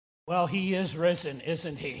Well, he is risen,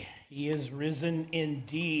 isn't he? He is risen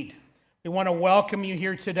indeed. We want to welcome you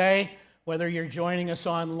here today, whether you're joining us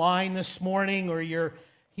online this morning or you're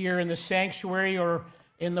here in the sanctuary or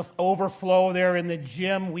in the overflow there in the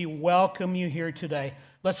gym. We welcome you here today.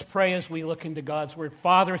 Let's pray as we look into God's word.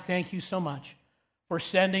 Father, thank you so much for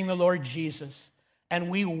sending the Lord Jesus, and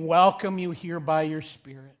we welcome you here by your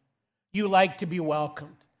Spirit. You like to be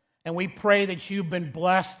welcomed, and we pray that you've been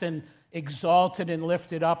blessed and exalted and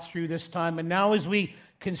lifted up through this time. And now as we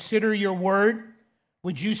consider your word,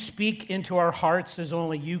 would you speak into our hearts as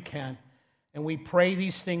only you can? And we pray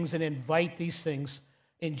these things and invite these things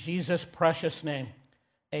in Jesus' precious name.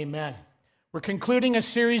 Amen. We're concluding a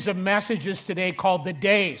series of messages today called The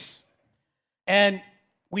Days. And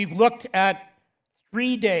we've looked at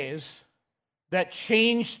 3 days that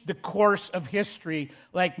changed the course of history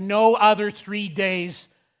like no other 3 days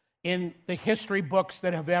in the history books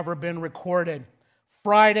that have ever been recorded.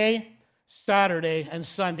 Friday, Saturday, and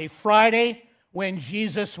Sunday. Friday, when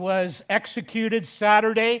Jesus was executed.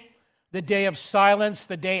 Saturday, the day of silence.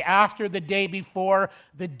 The day after, the day before,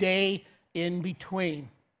 the day in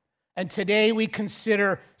between. And today we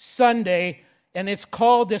consider Sunday, and it's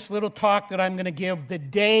called, this little talk that I'm going to give, the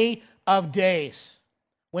Day of Days,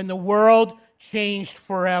 when the world changed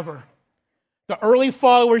forever. The early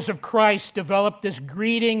followers of Christ developed this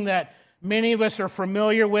greeting that many of us are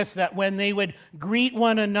familiar with, that when they would greet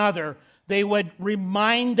one another, they would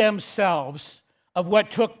remind themselves of what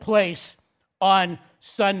took place on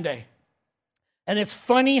Sunday. And it's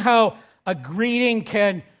funny how a greeting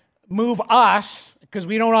can move us, because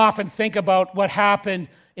we don't often think about what happened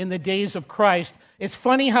in the days of Christ. It's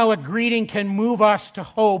funny how a greeting can move us to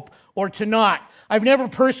hope or to not. I've never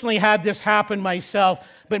personally had this happen myself,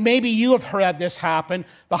 but maybe you have had this happen.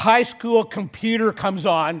 The high school computer comes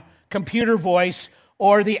on, computer voice,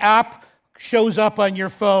 or the app shows up on your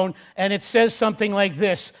phone, and it says something like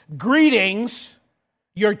this: "Greetings,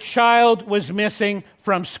 your child was missing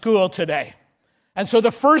from school today." And so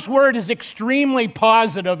the first word is extremely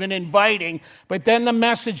positive and inviting, but then the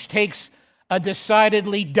message takes a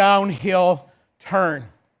decidedly downhill turn.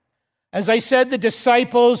 As I said, the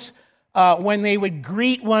disciples, when they would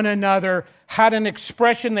greet one another, had an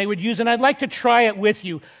expression they would use, and I'd like to try it with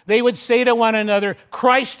you. They would say to one another,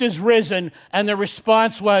 "Christ is risen," and the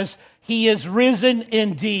response was, "He is risen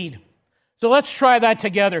indeed." So let's try that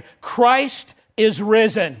together. Christ is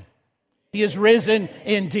risen. He is risen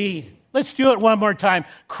indeed. Let's do it one more time.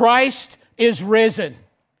 Christ is risen.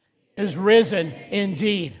 Is risen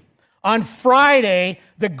indeed. On Friday,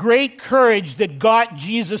 the great courage that got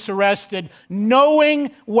Jesus arrested, knowing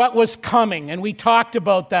what was coming, and we talked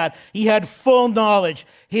about that. He had full knowledge.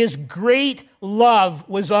 His great love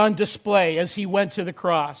was on display as he went to the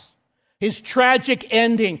cross. His tragic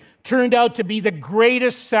ending turned out to be the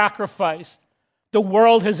greatest sacrifice the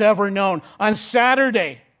world has ever known. On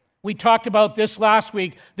Saturday, we talked about this last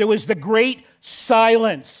week, there was the great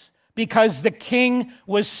silence because the king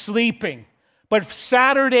was sleeping. But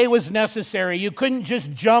Saturday was necessary. You couldn't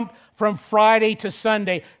just jump from Friday to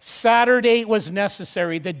Sunday. Saturday was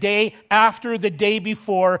necessary. The day after, the day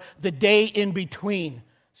before, the day in between.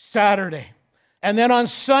 Saturday. And then on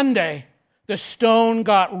Sunday, the stone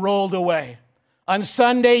got rolled away. On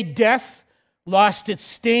Sunday, death lost its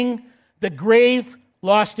sting. The grave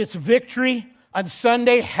lost its victory. On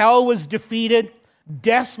Sunday, hell was defeated.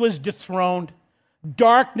 Death was dethroned.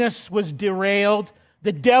 Darkness was derailed.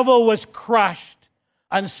 The devil was crushed.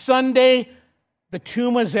 On Sunday, the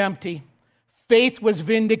tomb was empty. Faith was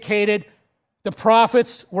vindicated. The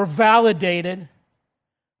prophets were validated.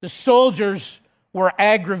 The soldiers were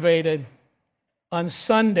aggravated. On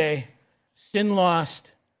Sunday, sin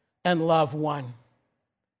lost and love won.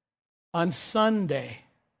 On Sunday,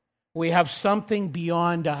 we have something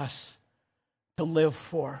beyond us to live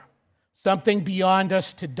for, something beyond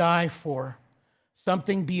us to die for,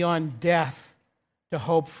 something beyond death to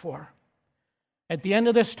hope for. At the end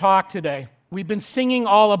of this talk today, we've been singing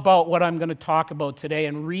all about what I'm going to talk about today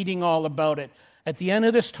and reading all about it. At the end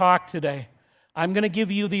of this talk today, I'm going to give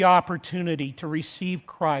you the opportunity to receive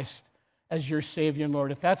Christ as your Savior and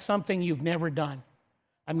Lord. If that's something you've never done,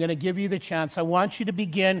 I'm going to give you the chance. I want you to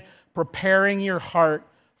begin preparing your heart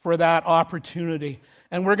for that opportunity.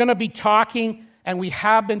 And we're going to be talking, and we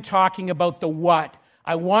have been talking about the what.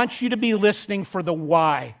 I want you to be listening for the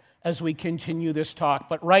why as we continue this talk.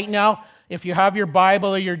 But right now, if you have your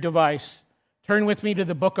Bible or your device, turn with me to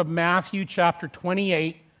the book of Matthew, chapter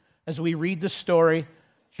 28, as we read the story,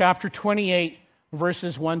 chapter 28,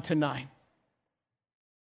 verses 1 to 9.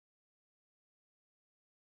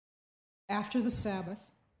 After the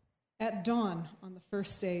Sabbath, at dawn on the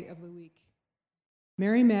first day of the week,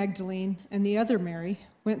 Mary Magdalene and the other Mary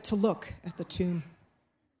went to look at the tomb.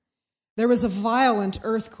 There was a violent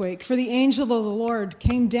earthquake, for the angel of the Lord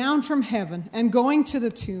came down from heaven and, going to the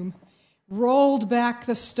tomb, rolled back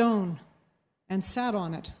the stone and sat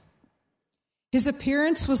on it. His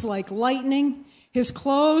appearance was like lightning. His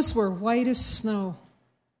clothes were white as snow.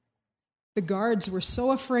 The guards were so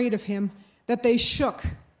afraid of him that they shook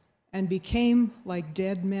and became like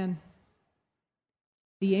dead men.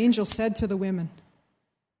 The angel said to the women,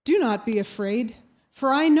 "Do not be afraid,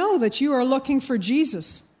 for I know that you are looking for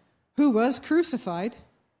Jesus, who was crucified.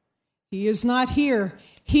 He is not here.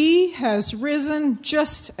 He has risen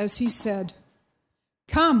just as he said.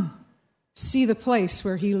 Come, see the place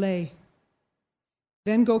where he lay.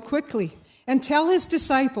 Then go quickly and tell his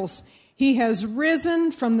disciples, he has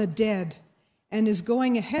risen from the dead and is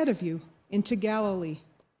going ahead of you into Galilee.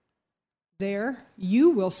 There you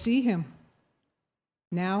will see him.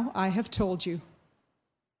 Now I have told you."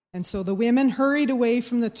 And so the women hurried away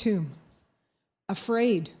from the tomb,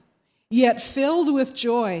 afraid, yet filled with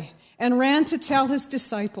joy, and ran to tell his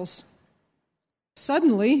disciples.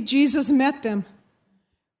 Suddenly Jesus met them.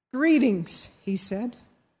 "Greetings," he said.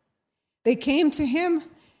 They came to him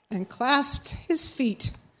and clasped his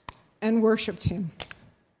feet and worshiped him.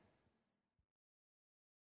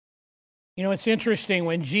 You know, it's interesting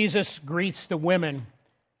when Jesus greets the women,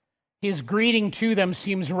 his greeting to them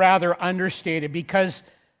seems rather understated because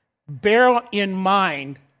bear in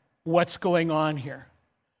mind what's going on here.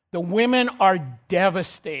 The women are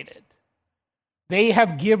devastated. They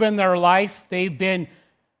have given their life. They've been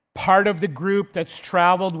part of the group that's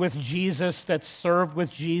traveled with Jesus, that's served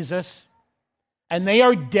with Jesus. And they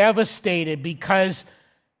are devastated because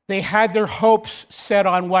they had their hopes set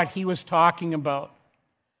on what he was talking about.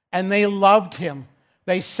 And they loved him.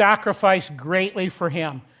 They sacrificed greatly for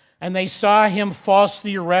him. And they saw him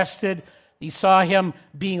falsely arrested. They saw him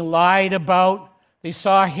being lied about. They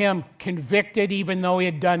saw him convicted even though he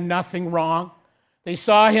had done nothing wrong. They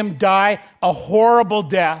saw him die a horrible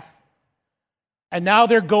death. And now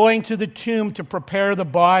they're going to the tomb to prepare the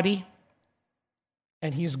body.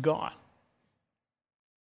 And he's gone.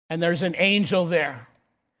 And there's an angel there.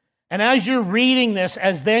 And as you're reading this,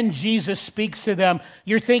 as then Jesus speaks to them,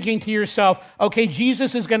 you're thinking to yourself, okay,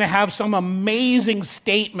 Jesus is going to have some amazing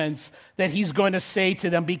statements that he's going to say to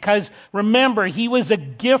them because remember, he was a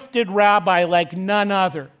gifted rabbi like none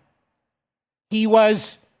other. He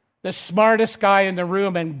was the smartest guy in the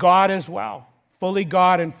room and God as well, fully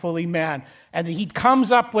God and fully man. And he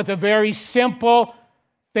comes up with a very simple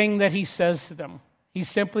thing that he says to them. He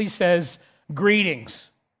simply says, "Greetings."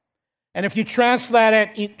 And if you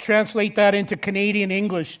translate that into Canadian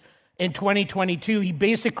English in 2022, he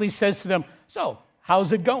basically says to them, "So,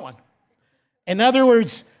 how's it going?" In other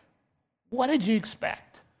words, what did you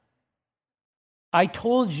expect? I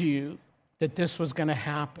told you that this was going to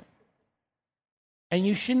happen. And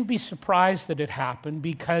you shouldn't be surprised that it happened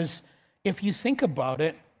because if you think about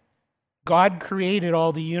it, God created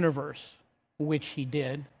all the universe, which he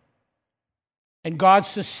did. And God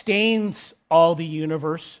sustains all the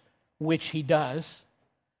universe, which he does.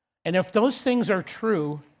 And if those things are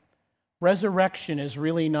true, resurrection is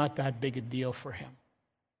really not that big a deal for him.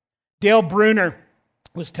 Dale Bruner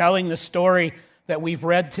was telling the story that we've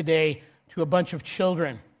read today to a bunch of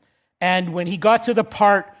children. And when he got to the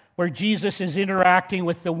part where Jesus is interacting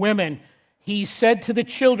with the women, he said to the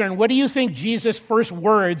children, "What do you think Jesus' first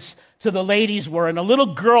words to the ladies were?" And a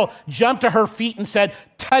little girl jumped to her feet and said,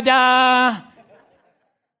 "Ta-da!"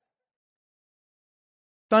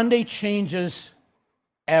 Sunday changes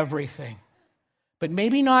everything, but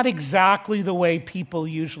maybe not exactly the way people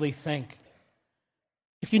usually think.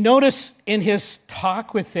 If you notice in his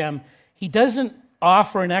talk with them, he doesn't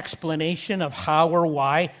offer an explanation of how or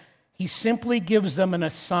why. He simply gives them an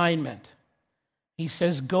assignment. He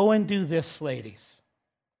says, "Go and do this, ladies."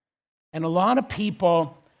 And a lot of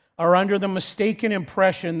people are under the mistaken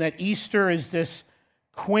impression that Easter is this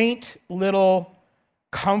quaint little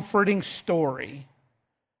comforting story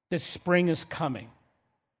that spring is coming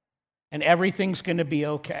and everything's going to be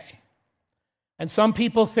okay. And some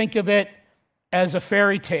people think of it as a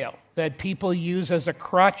fairy tale that people use as a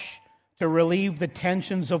crutch to relieve the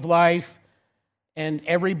tensions of life, and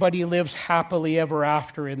everybody lives happily ever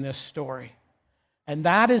after in this story. And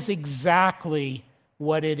that is exactly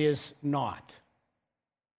what it is not.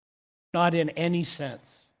 Not in any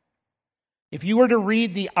sense. If you were to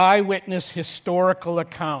read the eyewitness historical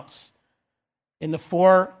accounts in the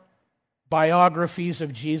 4 biographies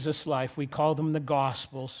of Jesus' life, we call them the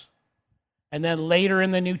Gospels, and then later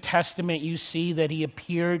in the New Testament you see that he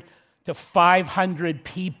appeared to 500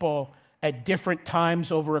 people at different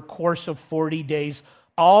times over a course of 40 days,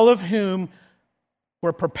 all of whom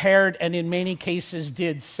were prepared and in many cases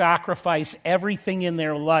did sacrifice everything in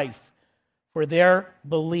their life for their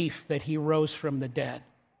belief that he rose from the dead.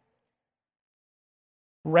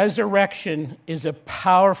 Resurrection is a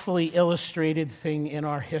powerfully illustrated thing in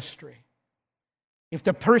our history. If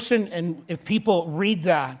people read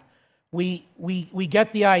that, we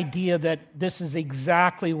get the idea that this is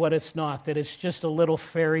exactly what it's not, that it's just a little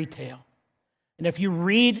fairy tale. And if you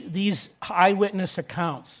read these eyewitness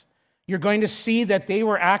accounts, you're going to see that they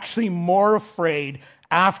were actually more afraid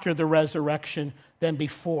after the resurrection than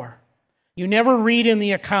before. You never read in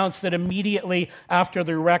the accounts that immediately after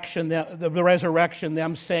the resurrection,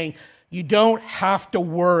 them saying, you don't have to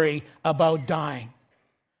worry about dying.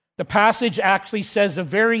 The passage actually says a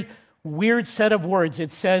very weird set of words.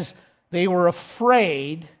 It says they were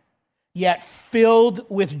afraid, yet filled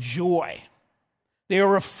with joy. They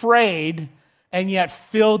were afraid and yet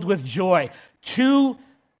filled with joy. Two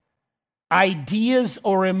ideas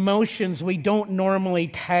or emotions we don't normally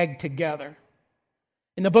tag together.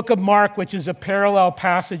 In the book of Mark, which is a parallel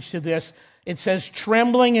passage to this, it says,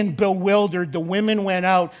 trembling and bewildered, the women went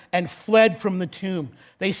out and fled from the tomb.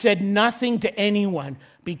 They said nothing to anyone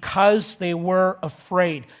because they were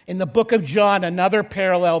afraid. In the book of John, another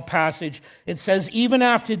parallel passage, it says, even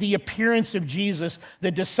after the appearance of Jesus,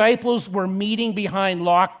 the disciples were meeting behind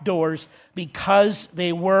locked doors because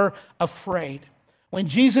they were afraid. When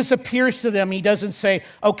Jesus appears to them, he doesn't say,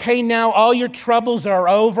 okay, now all your troubles are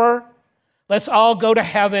over. Let's all go to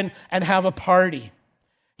heaven and have a party.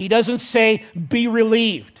 He doesn't say, be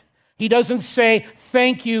relieved. He doesn't say,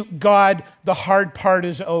 thank you, God, the hard part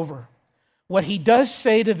is over. What he does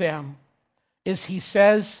say to them is he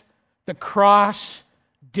says, the cross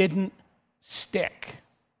didn't stick.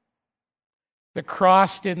 The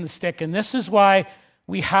cross didn't stick. And this is why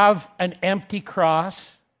we have an empty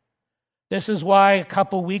cross. This is why a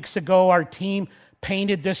couple weeks ago our team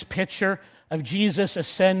painted this picture of Jesus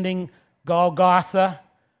ascending Golgotha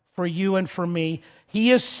for you and for me.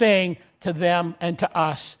 He is saying to them and to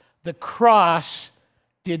us, the cross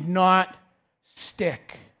did not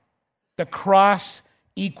stick. The cross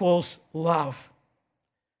equals love.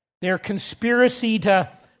 Their conspiracy to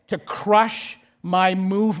crush my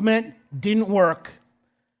movement didn't work.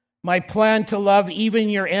 My plan to love even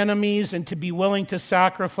your enemies and to be willing to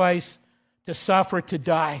sacrifice, to suffer, to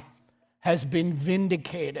die, has been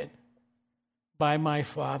vindicated by my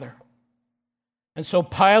Father. And so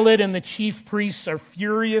Pilate and the chief priests are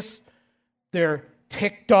furious, they're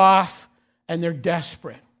ticked off, and they're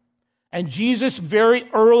desperate. And Jesus, very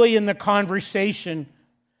early in the conversation,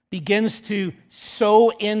 begins to sow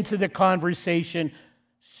into the conversation,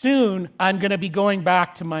 soon I'm going to be going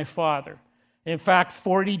back to my Father. In fact,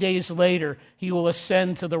 40 days later, he will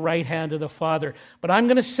ascend to the right hand of the Father. But I'm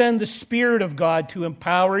going to send the Spirit of God to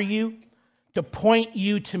empower you, to point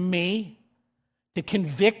you to me, to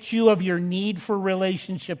convict you of your need for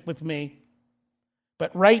relationship with me.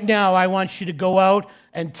 But right now, I want you to go out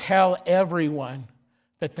and tell everyone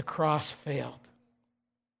that the cross failed,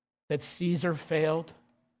 that Caesar failed,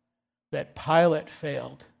 that Pilate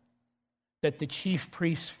failed, that the chief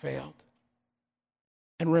priests failed.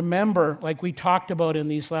 And remember, like we talked about in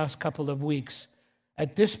these last couple of weeks,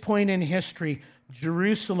 at this point in history,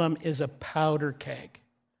 Jerusalem is a powder keg.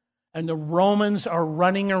 And the Romans are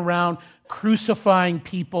running around crucifying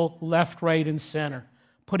people left, right, and center,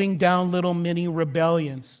 putting down little mini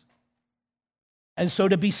rebellions. And so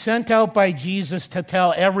to be sent out by Jesus to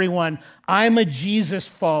tell everyone, I'm a Jesus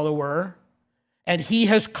follower, and he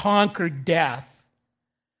has conquered death,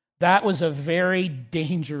 that was a very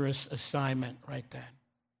dangerous assignment right then.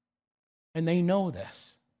 And they know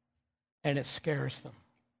this, and it scares them.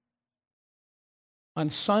 On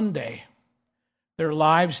Sunday, their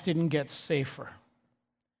lives didn't get safer.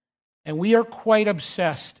 And we are quite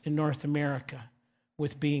obsessed in North America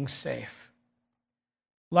with being safe.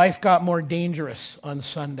 Life got more dangerous on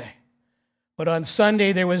Sunday. But on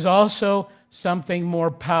Sunday, there was also something more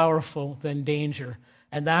powerful than danger.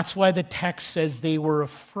 And that's why the text says they were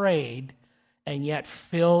afraid and yet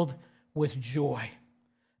filled with joy.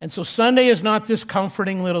 And so Sunday is not this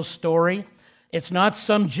comforting little story. It's not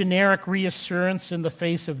some generic reassurance in the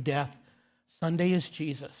face of death. Sunday is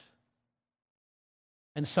Jesus.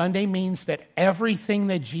 And Sunday means that everything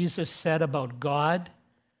that Jesus said about God,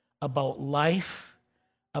 about life,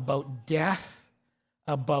 about death,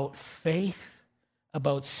 about faith,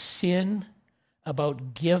 about sin,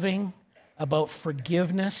 about giving, about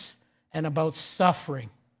forgiveness, and about suffering,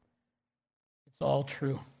 it's all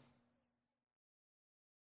true.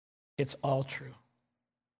 It's all true.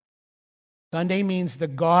 Sunday means the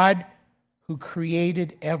God who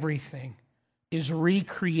created everything, is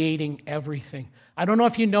recreating everything. I don't know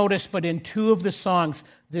if you noticed, but in two of the songs,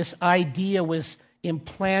 this idea was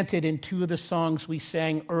implanted in two of the songs we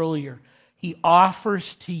sang earlier. He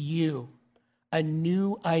offers to you a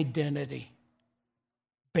new identity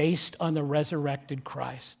based on the resurrected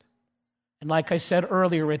Christ. And like I said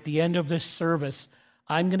earlier, at the end of this service,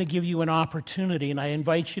 I'm going to give you an opportunity, and I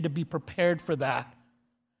invite you to be prepared for that,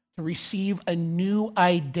 to receive a new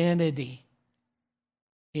identity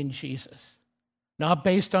in Jesus. Not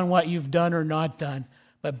based on what you've done or not done,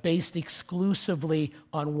 but based exclusively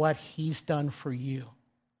on what he's done for you.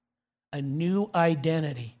 A new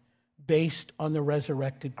identity based on the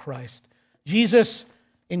resurrected Christ. Jesus,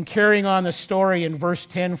 in carrying on the story in verse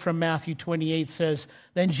 10 from Matthew 28, says,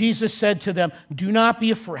 "Then Jesus said to them, 'Do not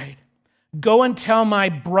be afraid. Go and tell my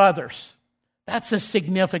brothers.'" That's a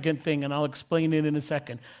significant thing, and I'll explain it in a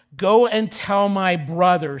second. "Go and tell my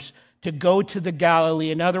brothers to go to the Galilee."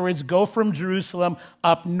 In other words, go from Jerusalem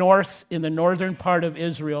up north in the northern part of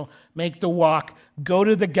Israel, make the walk, go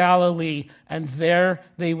to the Galilee, and there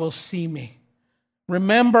they will see me.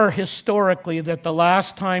 Remember historically that the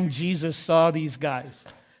last time Jesus saw these guys,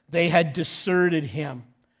 they had deserted him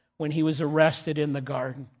when he was arrested in the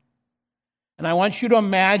garden. And I want you to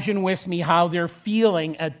imagine with me how they're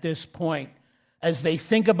feeling at this point as they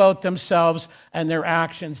think about themselves and their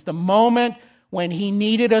actions. The moment when he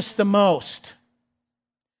needed us the most,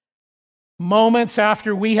 moments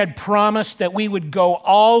after we had promised that we would go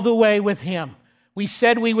all the way with him. We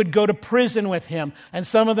said we would go to prison with him, and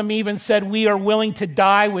some of them even said, "We are willing to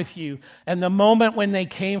die with you." And the moment when they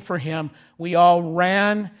came for him, we all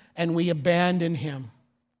ran and we abandoned him.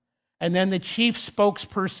 And then the chief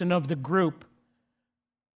spokesperson of the group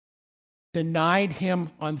denied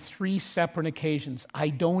him on 3 separate occasions. "I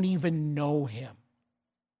don't even know him."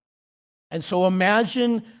 And so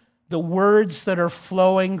imagine the words that are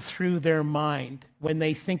flowing through their mind when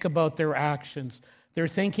they think about their actions. They're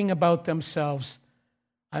thinking about themselves.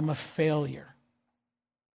 "I'm a failure.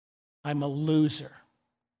 I'm a loser.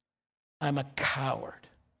 I'm a coward."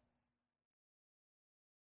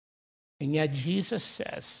 And yet Jesus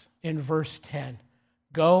says in verse 10,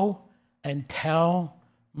 "Go and tell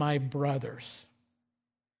my brothers."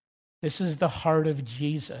 This is the heart of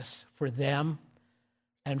Jesus for them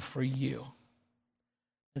and for you.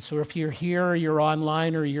 And so if you're here or you're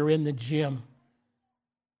online or you're in the gym,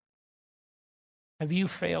 have you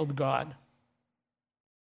failed God?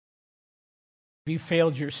 Have you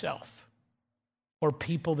failed yourself or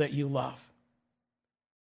people that you love?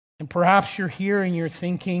 And perhaps you're here and you're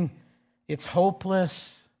thinking, it's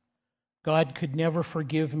hopeless. God could never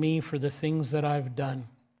forgive me for the things that I've done.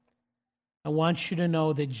 I want you to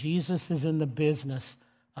know that Jesus is in the business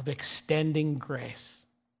of extending grace.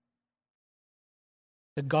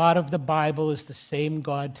 The God of the Bible is the same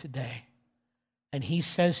God today. And he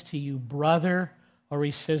says to you, brother, or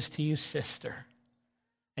he says to you, sister.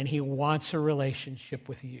 And he wants a relationship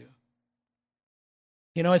with you.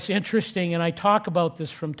 You know, it's interesting, and I talk about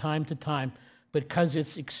this from time to time because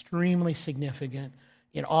it's extremely significant.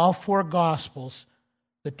 In all 4 Gospels,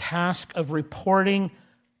 the task of reporting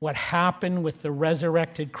what happened with the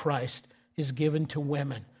resurrected Christ is given to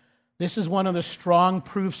women. This is one of the strong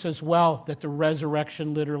proofs as well that the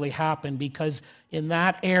resurrection literally happened, because in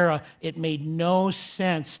that era, it made no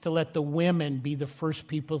sense to let the women be the first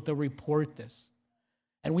people to report this.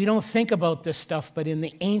 And we don't think about this stuff, but in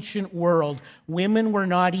the ancient world, women were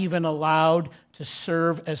not even allowed to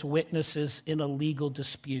serve as witnesses in a legal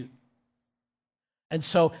dispute. And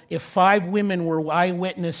so if 5 women were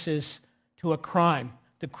eyewitnesses to a crime,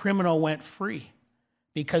 the criminal went free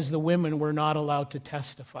because the women were not allowed to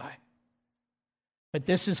testify. But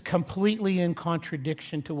this is completely in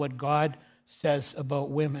contradiction to what God says about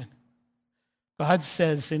women. God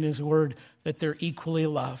says in his word that they're equally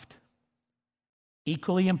loved,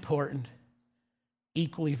 equally important,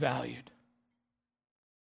 equally valued.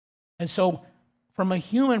 And so from a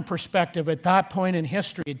human perspective, at that point in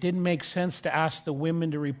history, it didn't make sense to ask the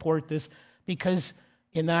women to report this because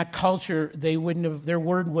in that culture, their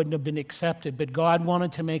word wouldn't have been accepted. But God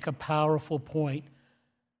wanted to make a powerful point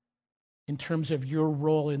in terms of your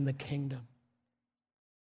role in the kingdom.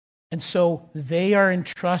 And so they are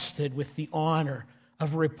entrusted with the honor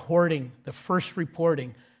of reporting, the first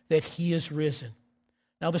reporting, that he is risen.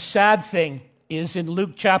 Now, the sad thing is in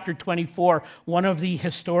Luke chapter 24, one of the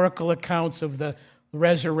historical accounts of the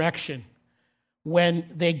resurrection, when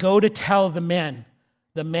they go to tell the men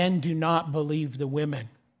do not believe the women.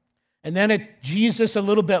 And then Jesus, a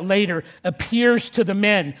little bit later, appears to the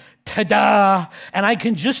men. Ta-da! And I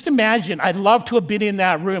can just imagine, I'd love to have been in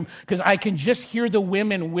that room because I can just hear the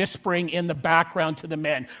women whispering in the background to the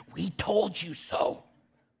men, "We told you so."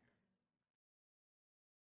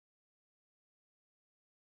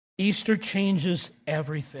 Easter changes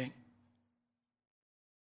everything.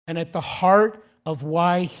 And at the heart of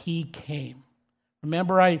why he came,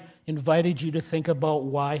 remember I invited you to think about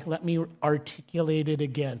why. Let me articulate it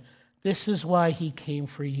again. This is why he came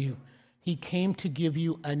for you. He came to give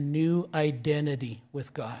you a new identity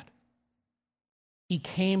with God. He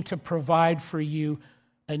came to provide for you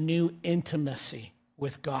a new intimacy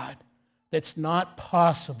with God that's not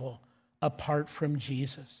possible apart from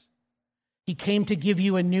Jesus. He came to give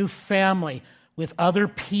you a new family with other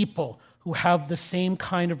people who have the same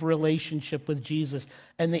kind of relationship with Jesus.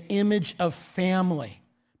 And the image of family,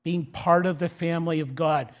 being part of the family of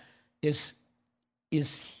God, is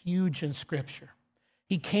huge in Scripture.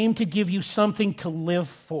 He came to give you something to live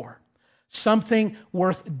for, something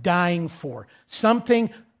worth dying for,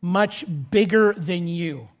 something much bigger than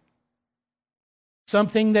you,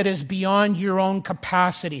 something that is beyond your own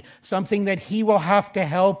capacity, something that he will have to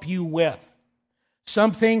help you with.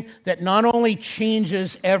 Something that not only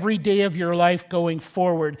changes every day of your life going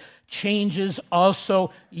forward, changes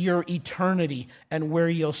also your eternity and where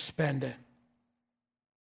you'll spend it.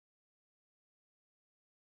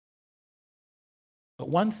 But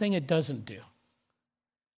one thing it doesn't do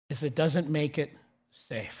is it doesn't make it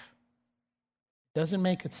safe. It doesn't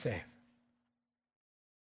make it safe.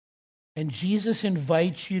 And Jesus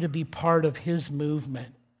invites you to be part of his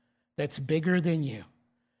movement that's bigger than you.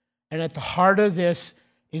 And at the heart of this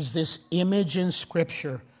is this image in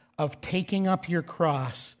Scripture of taking up your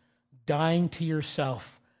cross, dying to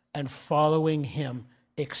yourself, and following him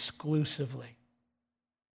exclusively.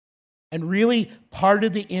 And really, part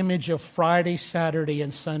of the image of Friday, Saturday,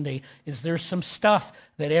 and Sunday is there's some stuff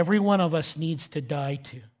that every one of us needs to die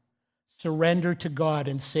to. Surrender to God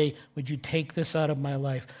and say, "Would you take this out of my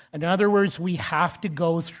life?" In other words, we have to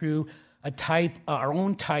go through our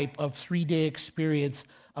own type of 3-day experience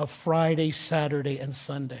of Friday, Saturday, and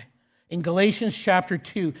Sunday. In Galatians chapter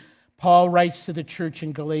 2, Paul writes to the church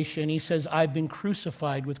in Galatia, and he says, "I've been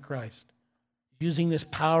crucified with Christ," using this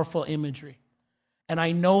powerful imagery. "And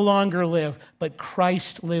I no longer live, but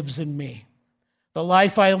Christ lives in me. The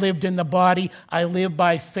life I lived in the body, I live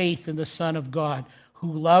by faith in the Son of God,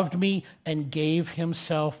 who loved me and gave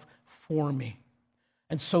himself for me."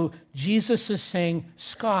 And so Jesus is saying,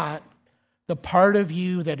 Scott, the part of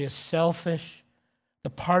you that is selfish, the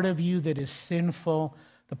part of you that is sinful,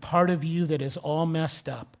 the part of you that is all messed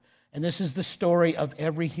up, and this is the story of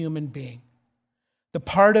every human being, the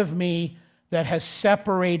part of me that has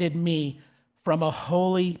separated me from a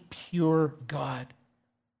holy, pure God.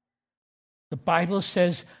 The Bible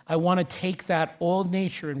says, I want to take that old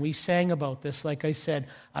nature, and we sang about this, like I said,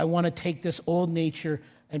 I want to take this old nature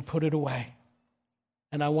and put it away.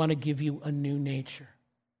 And I want to give you a new nature.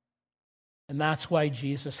 And that's why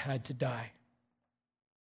Jesus had to die.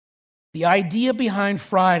 The idea behind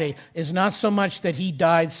Friday is not so much that he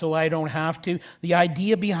died so I don't have to. The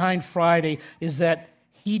idea behind Friday is that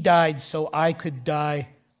he died so I could die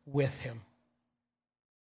with him.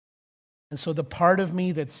 And so the part of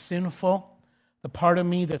me that's sinful, the part of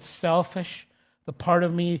me that's selfish, the part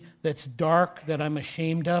of me that's dark that I'm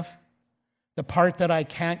ashamed of, the part that I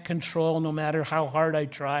can't control no matter how hard I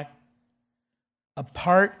try,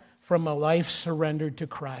 apart from a life surrendered to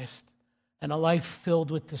Christ and a life filled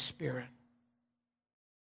with the Spirit,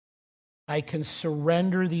 I can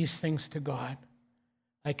surrender these things to God.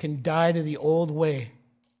 I can die to the old way.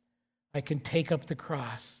 I can take up the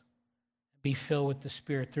cross, be filled with the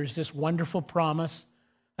Spirit. There's this wonderful promise,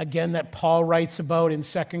 again, that Paul writes about in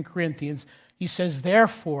 2 Corinthians. He says,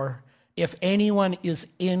 "Therefore, if anyone is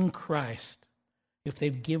in Christ," if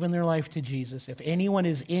they've given their life to Jesus, if anyone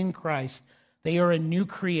is in Christ, they are a new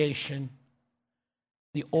creation.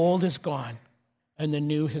 The old is gone, and the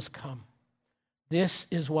new has come. This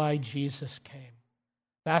is why Jesus came.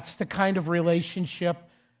 That's the kind of relationship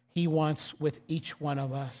he wants with each one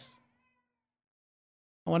of us.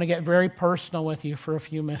 I want to get very personal with you for a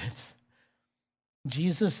few minutes.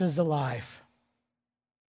 Jesus is alive,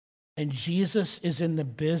 and Jesus is in the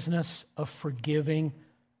business of forgiving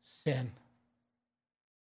sin.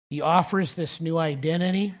 He offers this new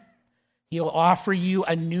identity. He'll offer you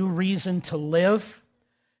a new reason to live.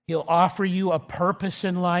 He'll offer you a purpose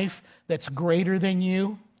in life that's greater than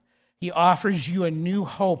you. He offers you a new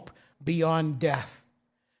hope beyond death.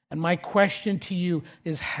 And my question to you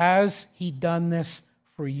is, has he done this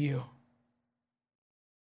for you?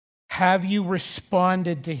 Have you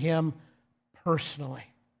responded to him personally?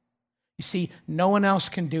 You see, no one else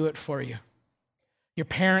can do it for you. Your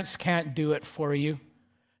parents can't do it for you.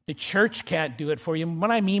 The church can't do it for you. What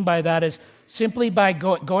I mean by that is simply by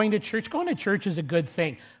going to church. Going to church is a good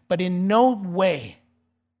thing, but in no way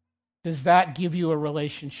does that give you a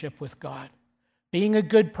relationship with God. Being a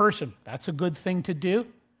good person, that's a good thing to do,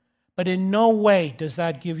 but in no way does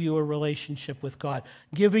that give you a relationship with God.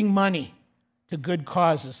 Giving money to good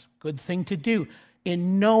causes, good thing to do.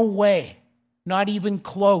 In no way, not even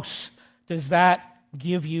close, does that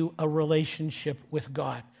give you a relationship with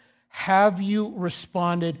God. Have you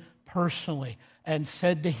responded personally and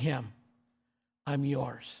said to him, I'm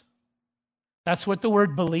yours? That's what the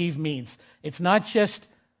word believe means. It's not just,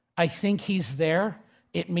 I think he's there.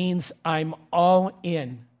 It means I'm all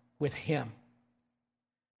in with him.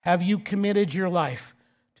 Have you committed your life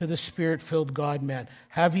to the Spirit-filled God-man?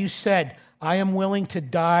 Have you said, I am willing to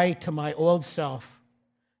die to my old self,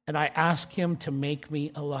 and I ask him to make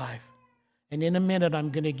me alive? And in a minute, I'm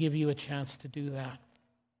going to give you a chance to do that.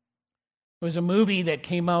 There was a movie that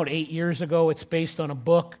came out 8 years ago. It's based on a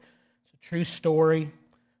book. It's a true story.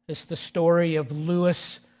 It's the story of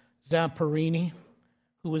Louis Zamperini,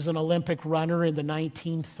 who was an Olympic runner in the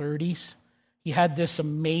 1930s. He had this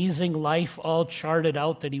amazing life all charted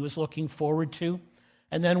out that he was looking forward to.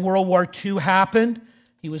 And then World War II happened.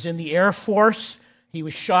 He was in the Air Force. He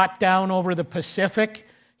was shot down over the Pacific.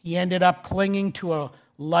 He ended up clinging to a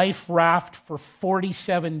life raft for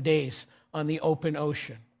 47 days on the open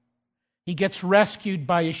ocean. He gets rescued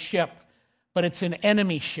by a ship, but it's an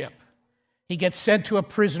enemy ship. He gets sent to a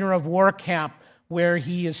prisoner of war camp where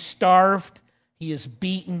he is starved, he is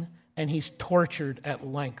beaten, and he's tortured at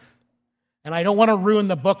length. And I don't want to ruin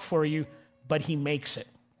the book for you, but he makes it.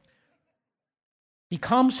 He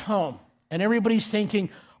comes home, and everybody's thinking,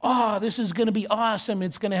 oh, this is going to be awesome.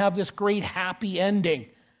 It's going to have this great happy ending.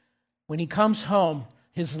 When he comes home,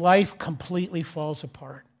 his life completely falls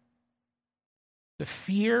apart. The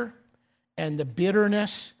fear and the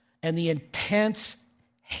bitterness and the intense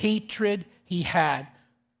hatred he had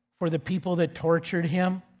for the people that tortured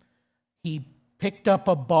him, he picked up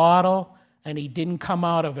a bottle and he didn't come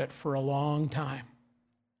out of it for a long time.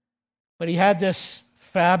 But he had this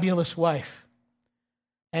fabulous wife.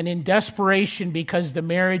 And in desperation, because the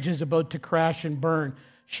marriage is about to crash and burn,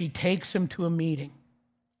 she takes him to a meeting.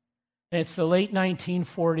 And it's the late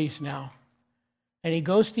 1940s now. And he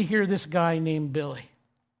goes to hear this guy named Billy.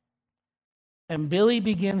 And Billy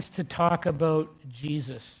begins to talk about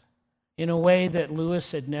Jesus in a way that Louis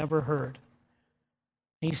had never heard.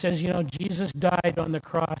 He says, Jesus died on the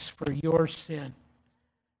cross for your sin,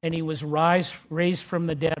 and he was raised from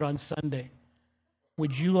the dead on Sunday.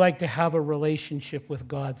 Would you like to have a relationship with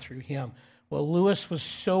God through him? Well, Louis was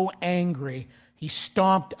so angry, he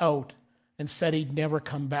stomped out and said he'd never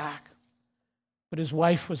come back. But his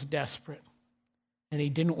wife was desperate, and he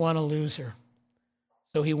didn't want to lose her.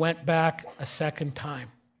 So he went back a second time.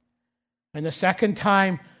 And the second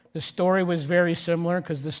time, the story was very similar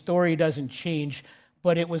because the story doesn't change,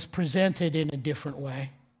 but it was presented in a different way.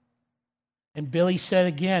 And Billy said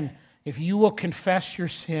again, if you will confess your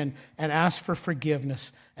sin and ask for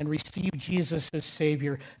forgiveness and receive Jesus as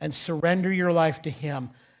Savior and surrender your life to him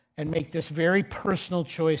and make this very personal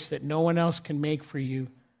choice that no one else can make for you,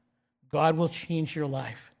 God will change your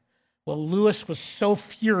life. Well, Louis was so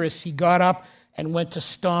furious, he got up and went to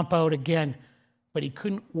stomp out again, but he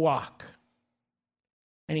couldn't walk.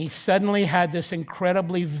 And he suddenly had this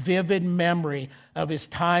incredibly vivid memory of his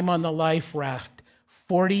time on the life raft,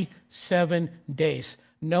 47 days.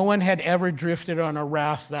 No one had ever drifted on a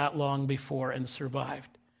raft that long before and survived.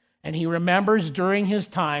 And he remembers during his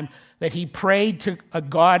time that he prayed to a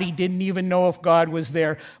God. He didn't even know if God was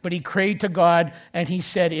there, but he prayed to God and he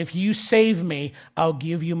said, if you save me, I'll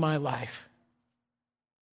give you my life.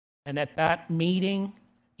 And at that meeting,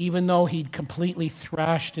 even though he'd completely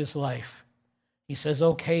thrashed his life, he says,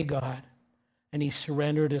 okay, God. And he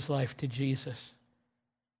surrendered his life to Jesus.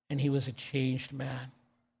 And he was a changed man.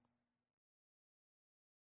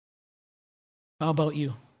 How about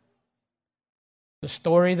you? The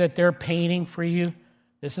story that they're painting for you,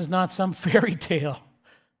 this is not some fairy tale.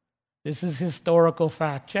 This is historical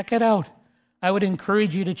fact. Check it out. I would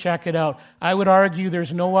encourage you to check it out. I would argue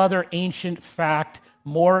there's no other ancient fact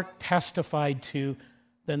more testified to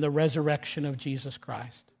than the resurrection of Jesus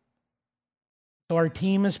Christ. So our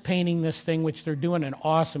team is painting this thing, which they're doing an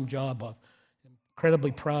awesome job of. I'm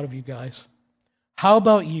incredibly proud of you guys. How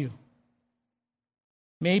about you?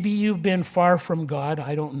 Maybe you've been far from God.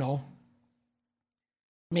 I don't know.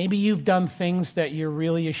 Maybe you've done things that you're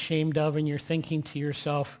really ashamed of and you're thinking to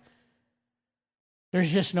yourself,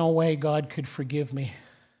 There's just no way God could forgive me.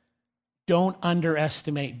 Don't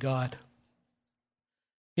underestimate God.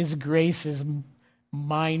 His grace is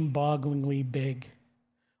mind-bogglingly big.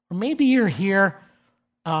 Or maybe you're here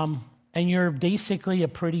and you're basically a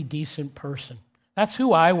pretty decent person. That's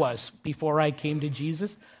who I was before I came to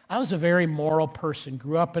Jesus. I was a very moral person,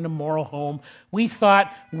 grew up in a moral home. We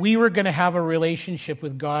thought we were going to have a relationship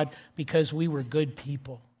with God because we were good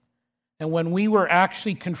people. And when we were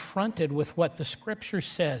actually confronted with what the Scripture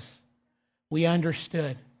says, we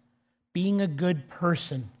understood being a good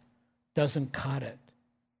person doesn't cut it.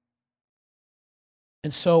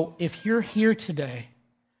 And so if you're here today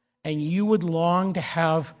and you would long to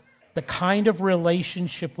have the kind of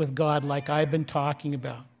relationship with God like I've been talking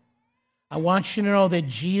about, I want you to know that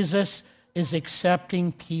Jesus is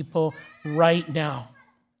accepting people right now.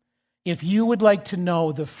 If you would like to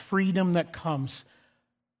know the freedom that comes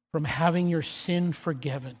from having your sin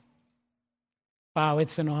forgiven, wow,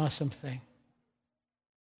 it's an awesome thing.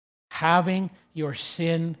 Having your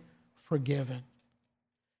sin forgiven.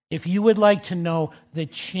 If you would like to know the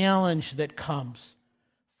challenge that comes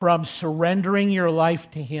from surrendering your life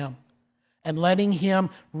to Him and letting Him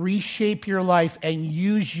reshape your life and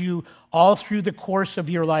use you all through the course of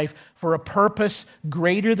your life for a purpose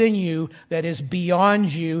greater than you, that is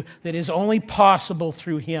beyond you, that is only possible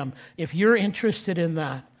through Him. If you're interested in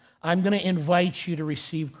that, I'm going to invite you to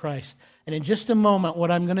receive Christ. And in just a moment,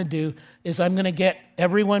 what I'm going to do is I'm going to get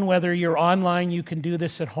everyone, whether you're online, you can do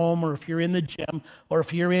this at home, or if you're in the gym, or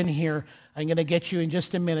if you're in here, I'm going to get you in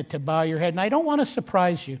just a minute to bow your head. And I don't want to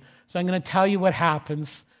surprise you, so I'm going to tell you what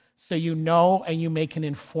happens so you know and you make an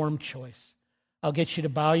informed choice. I'll get you to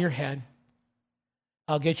bow your head.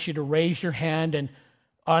 I'll get you to raise your hand, and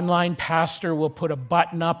online pastor will put a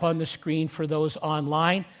button up on the screen for those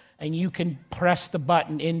online, and you can press the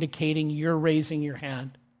button indicating you're raising your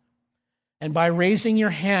hand. And by raising your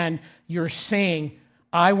hand, you're saying,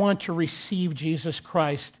 I want to receive Jesus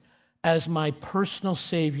Christ as my personal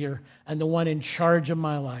Savior and the one in charge of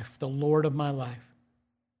my life, the Lord of my life.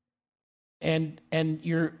 And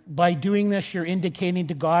you're, by doing this, you're indicating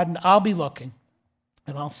to God, and I'll be looking,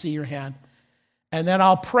 and I'll see your hand. And then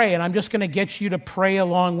I'll pray, and I'm just going to get you to pray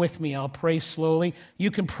along with me. I'll pray slowly. You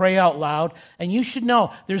can pray out loud. And you should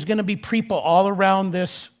know there's going to be people all around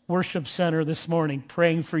this worship center this morning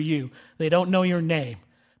praying for you. They don't know your name,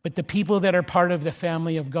 but the people that are part of the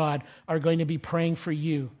family of God are going to be praying for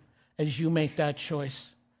you as you make that choice.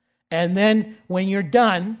 And then when you're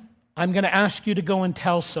done, I'm going to ask you to go and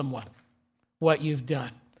tell someone what you've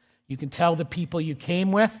done. You can tell the people you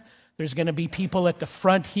came with. There's going to be people at the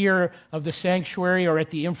front here of the sanctuary or at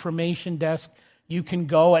the information desk. You can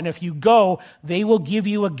go, and if you go, they will give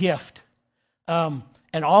you a gift.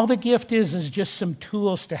 And all the gift is just some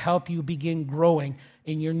tools to help you begin growing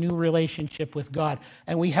in your new relationship with God.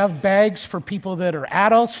 And we have bags for people that are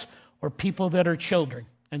adults or people that are children.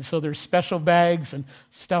 And so there's special bags and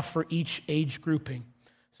stuff for each age grouping.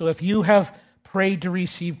 So if you have prayed to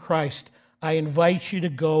receive Christ, I invite you to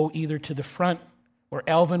go either to the front where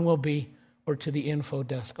Elvin will be or to the info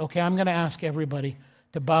desk. Okay, I'm going to ask everybody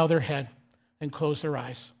to bow their head and close their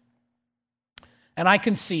eyes. And I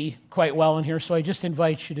can see quite well in here, so I just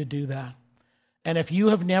invite you to do that. And if you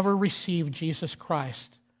have never received Jesus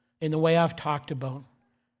Christ in the way I've talked about,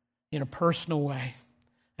 in a personal way,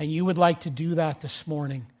 and you would like to do that this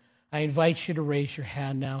morning, I invite you to raise your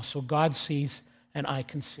hand now so God sees and I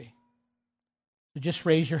can see. So just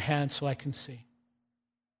raise your hand so I can see.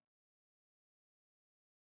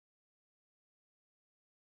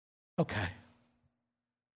 Okay. I'm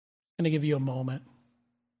going to give you a moment.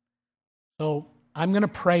 So I'm going to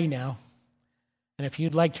pray now. And if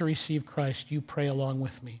you'd like to receive Christ, you pray along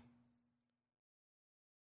with me.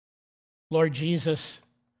 Lord Jesus,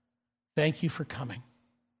 thank you for coming.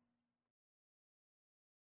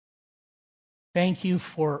 Thank you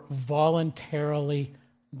for voluntarily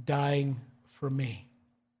dying for me.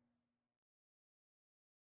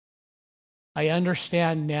 I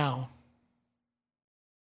understand now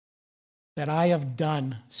that I have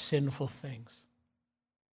done sinful things.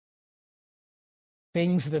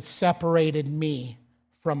 Things that separated me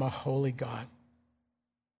from a holy God,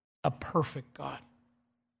 a perfect God.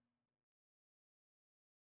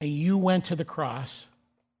 And you went to the cross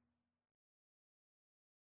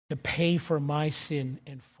to pay for my sin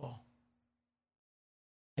in full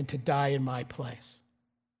and to die in my place.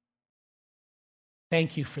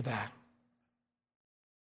 Thank you for that.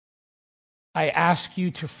 I ask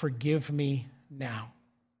you to forgive me now.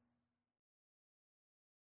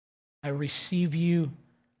 I receive you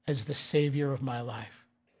as the Savior of my life.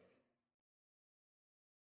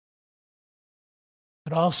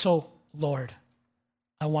 But also, Lord,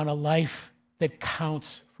 I want a life that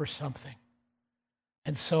counts for something.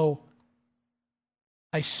 And so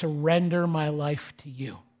I surrender my life to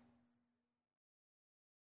you.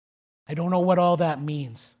 I don't know what all that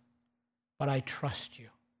means, but I trust you.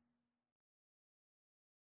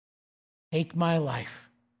 Take my life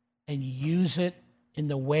and use it in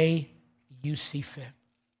the way you see fit,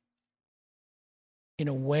 in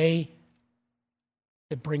a way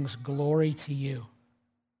that brings glory to you,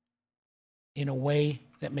 in a way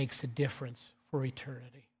that makes a difference for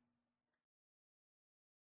eternity.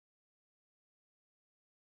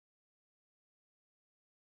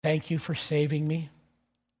 Thank you for saving me.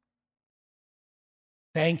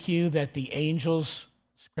 Thank you that the angels,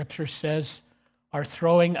 Scripture says, are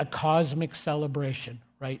throwing a cosmic celebration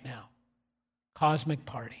right now. Cosmic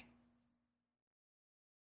party.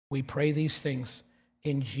 We pray these things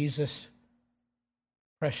in Jesus'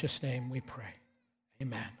 precious name we pray.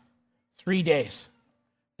 Amen. 3 days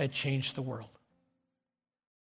that changed the world.